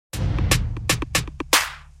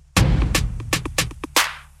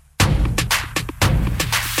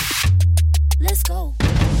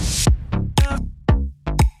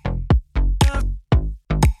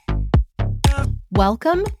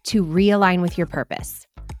Welcome to Realign with Your Purpose.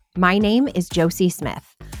 My name is Josie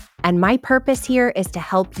Smith, and my purpose here is to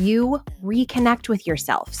help you reconnect with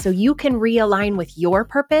yourself so you can realign with your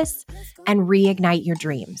purpose and reignite your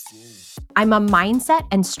dreams. I'm a mindset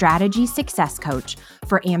and strategy success coach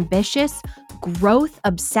for ambitious,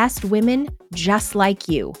 growth-obsessed women just like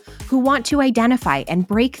you who want to identify and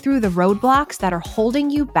break through the roadblocks that are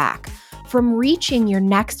holding you back from reaching your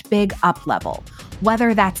next big up level,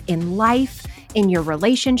 whether that's in life, in your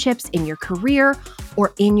relationships, in your career,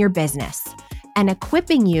 or in your business, and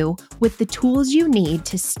equipping you with the tools you need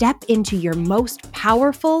to step into your most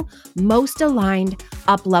powerful, most aligned,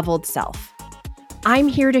 up-leveled self. I'm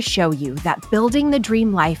here to show you that building the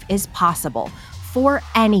dream life is possible for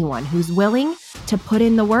anyone who's willing to put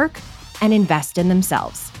in the work and invest in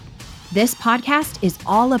themselves. This podcast is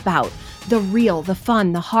all about the real, the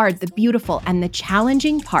fun, the hard, the beautiful, and the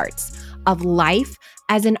challenging parts of life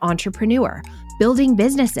as an entrepreneur, building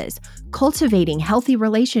businesses, cultivating healthy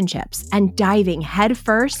relationships, and diving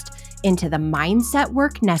headfirst into the mindset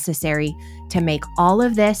work necessary to make all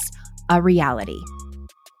of this a reality.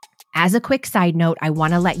 As a quick side note, I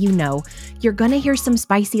want to let you know you're going to hear some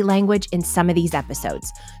spicy language in some of these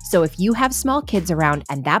episodes. So if you have small kids around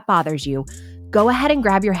and that bothers you, go ahead and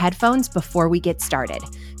grab your headphones before we get started,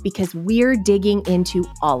 because we're digging into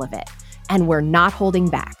all of it and we're not holding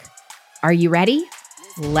back. Are you ready?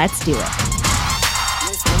 Let's do it.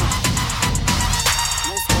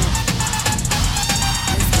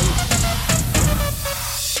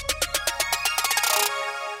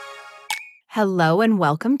 Hello and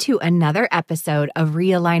welcome to another episode of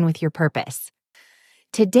Realign with Your Purpose.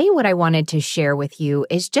 Today, what I wanted to share with you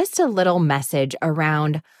is just a little message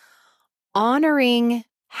around honoring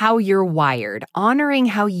how you're wired, honoring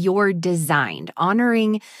how you're designed,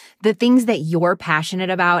 honoring the things that you're passionate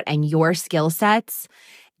about and your skill sets,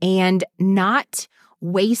 and not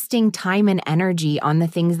wasting time and energy on the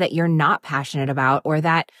things that you're not passionate about or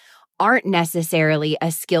that aren't necessarily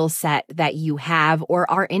a skill set that you have or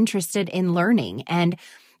are interested in learning. And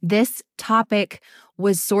this topic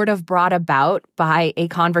was sort of brought about by a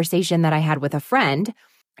conversation that I had with a friend.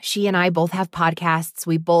 She and I both have podcasts.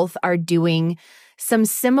 We both are doing some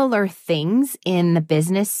similar things in the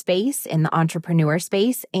business space, in the entrepreneur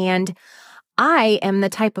space. And I am the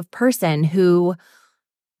type of person who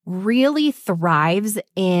really thrives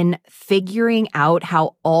in figuring out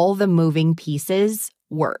how all the moving pieces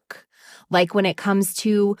work. Like when it comes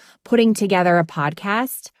to putting together a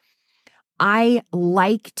podcast, I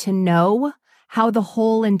like to know how the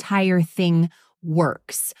whole entire thing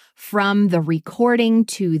works, from the recording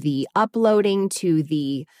to the uploading to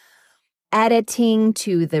the editing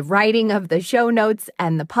to the writing of the show notes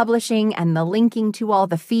and the publishing and the linking to all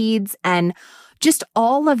the feeds and just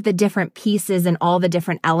all of the different pieces and all the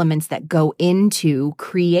different elements that go into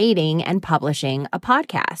creating and publishing a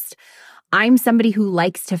podcast. I'm somebody who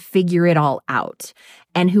likes to figure it all out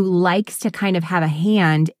and who likes to kind of have a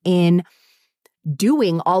hand in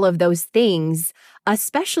doing all of those things,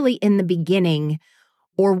 especially in the beginning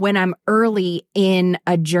or when I'm early in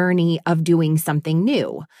a journey of doing something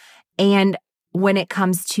new. And when it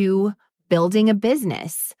comes to building a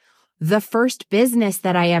business, the first business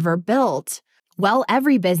that I ever built, well,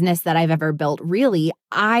 every business that I've ever built, really,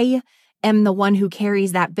 I am the one who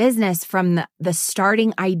carries that business from the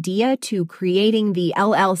starting idea to creating the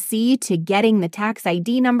LLC to getting the tax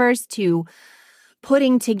ID numbers to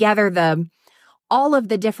putting together all of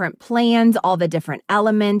the different plans, all the different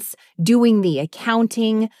elements, doing the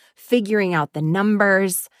accounting, figuring out the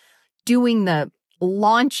numbers, doing the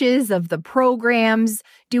launches of the programs,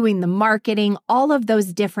 doing the marketing, all of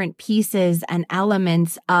those different pieces and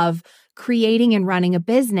elements of creating and running a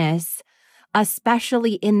business.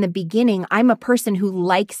 Especially in the beginning, I'm a person who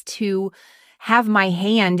likes to have my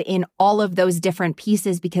hand in all of those different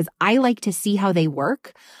pieces because I like to see how they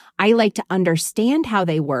work. I like to understand how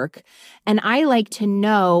they work. And I like to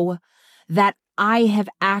know that I have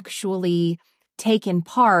actually taken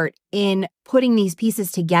part in putting these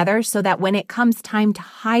pieces together so that when it comes time to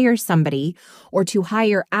hire somebody or to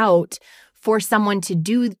hire out for someone to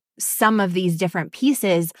do some of these different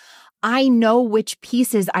pieces, I know which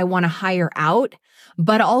pieces I want to hire out,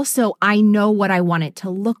 but also I know what I want it to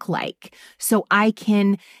look like. So I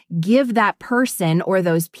can give that person or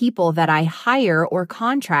those people that I hire or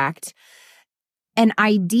contract an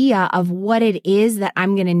idea of what it is that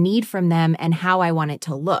I'm going to need from them and how I want it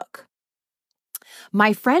to look.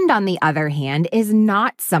 My friend, on the other hand, is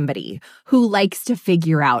not somebody who likes to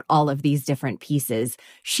figure out all of these different pieces.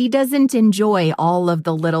 She doesn't enjoy all of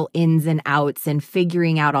the little ins and outs and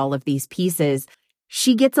figuring out all of these pieces.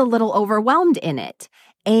 She gets a little overwhelmed in it.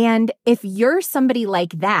 And if you're somebody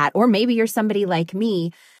like that, or maybe you're somebody like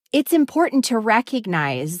me, it's important to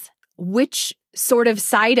recognize which sort of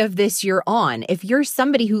side of this you're on. If you're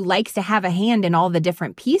somebody who likes to have a hand in all the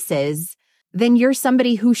different pieces, then you're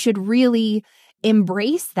somebody who should really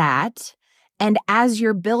embrace that. And as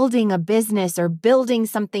you're building a business or building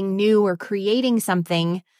something new or creating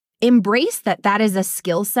something, embrace that that is a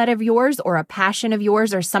skill set of yours or a passion of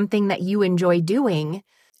yours or something that you enjoy doing.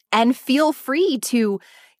 And feel free to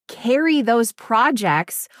carry those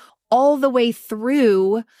projects all the way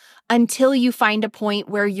through until you find a point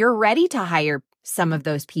where you're ready to hire some of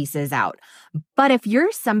those pieces out. But if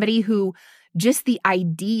you're somebody who just the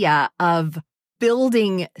idea of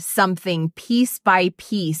building something piece by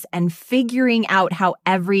piece and figuring out how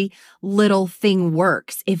every little thing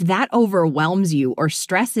works, if that overwhelms you or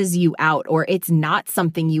stresses you out or it's not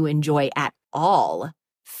something you enjoy at all,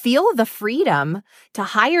 feel the freedom to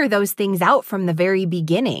hire those things out from the very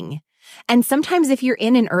beginning. And sometimes if you're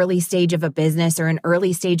in an early stage of a business or an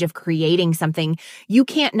early stage of creating something, you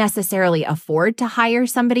can't necessarily afford to hire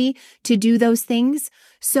somebody to do those things.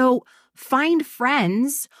 So find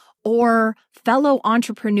friends or fellow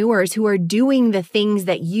entrepreneurs who are doing the things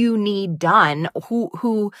that you need done,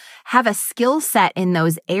 who have a skill set in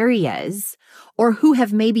those areas, or who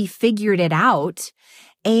have maybe figured it out,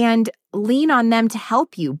 and lean on them to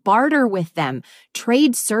help you, barter with them,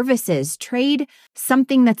 trade services, trade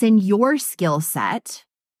something that's in your skill set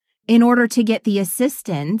in order to get the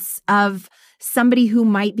assistance of somebody who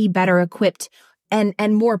might be better equipped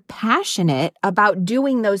and more passionate about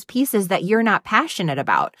doing those pieces that you're not passionate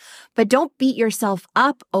about. But don't beat yourself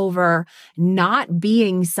up over not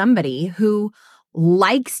being somebody who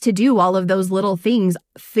likes to do all of those little things,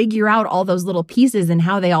 figure out all those little pieces and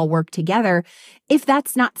how they all work together, if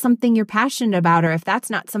that's not something you're passionate about or if that's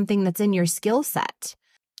not something that's in your skill set.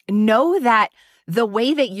 Know that the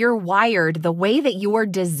way that you're wired, the way that you're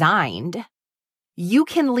designed, you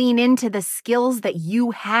can lean into the skills that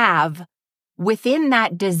you have within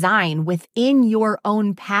that design, within your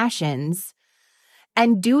own passions,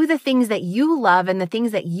 and do the things that you love and the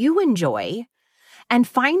things that you enjoy, and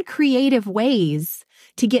find creative ways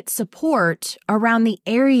to get support around the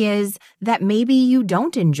areas that maybe you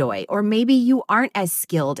don't enjoy or maybe you aren't as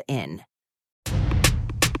skilled in.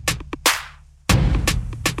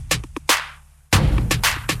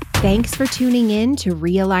 Thanks for tuning in to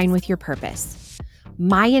Realign with Your Purpose.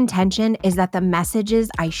 My intention is that the messages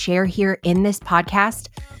I share here in this podcast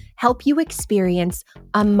help you experience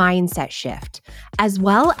a mindset shift, as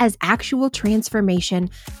well as actual transformation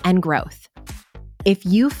and growth. If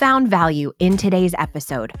you found value in today's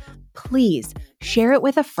episode, please share it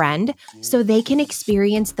with a friend so they can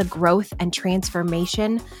experience the growth and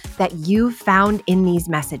transformation that you've found in these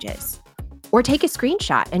messages. Or take a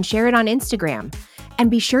screenshot and share it on Instagram. And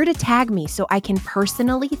be sure to tag me so I can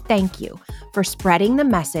personally thank you for spreading the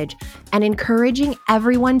message and encouraging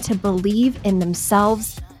everyone to believe in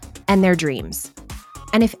themselves and their dreams.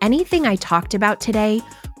 And if anything I talked about today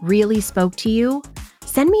really spoke to you,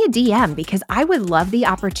 send me a DM because I would love the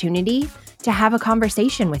opportunity to have a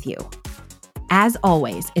conversation with you. As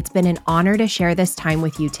always, it's been an honor to share this time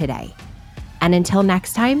with you today. And until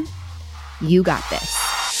next time, you got this.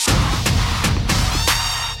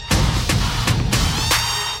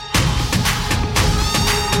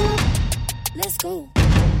 Let's go.